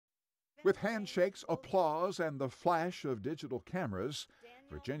With handshakes, applause, and the flash of digital cameras,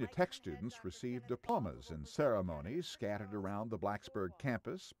 Virginia Tech students received diplomas in ceremonies scattered around the Blacksburg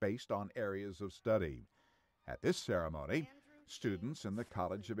campus based on areas of study. At this ceremony, students in the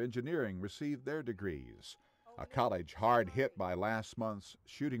College of Engineering received their degrees, a college hard hit by last month's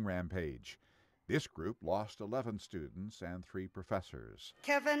shooting rampage. This group lost 11 students and 3 professors.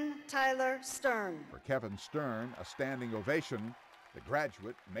 Kevin Tyler Stern. For Kevin Stern, a standing ovation, the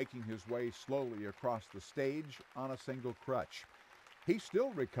graduate making his way slowly across the stage on a single crutch. He's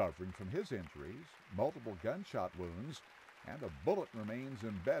still recovering from his injuries, multiple gunshot wounds, and a bullet remains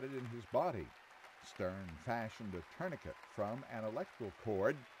embedded in his body. Stern fashioned a tourniquet from an electrical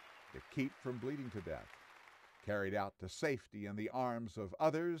cord to keep from bleeding to death. Carried out to safety in the arms of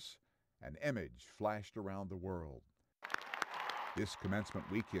others, an image flashed around the world. This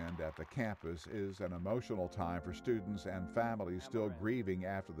commencement weekend at the campus is an emotional time for students and families still grieving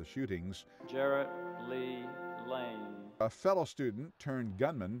after the shootings. Jarrett Lee Lane, a fellow student turned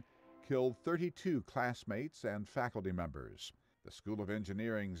gunman, killed 32 classmates and faculty members. The School of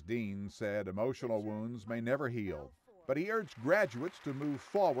Engineering's dean said emotional wounds may never heal, but he urged graduates to move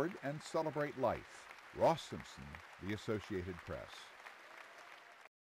forward and celebrate life. Ross Simpson, The Associated Press.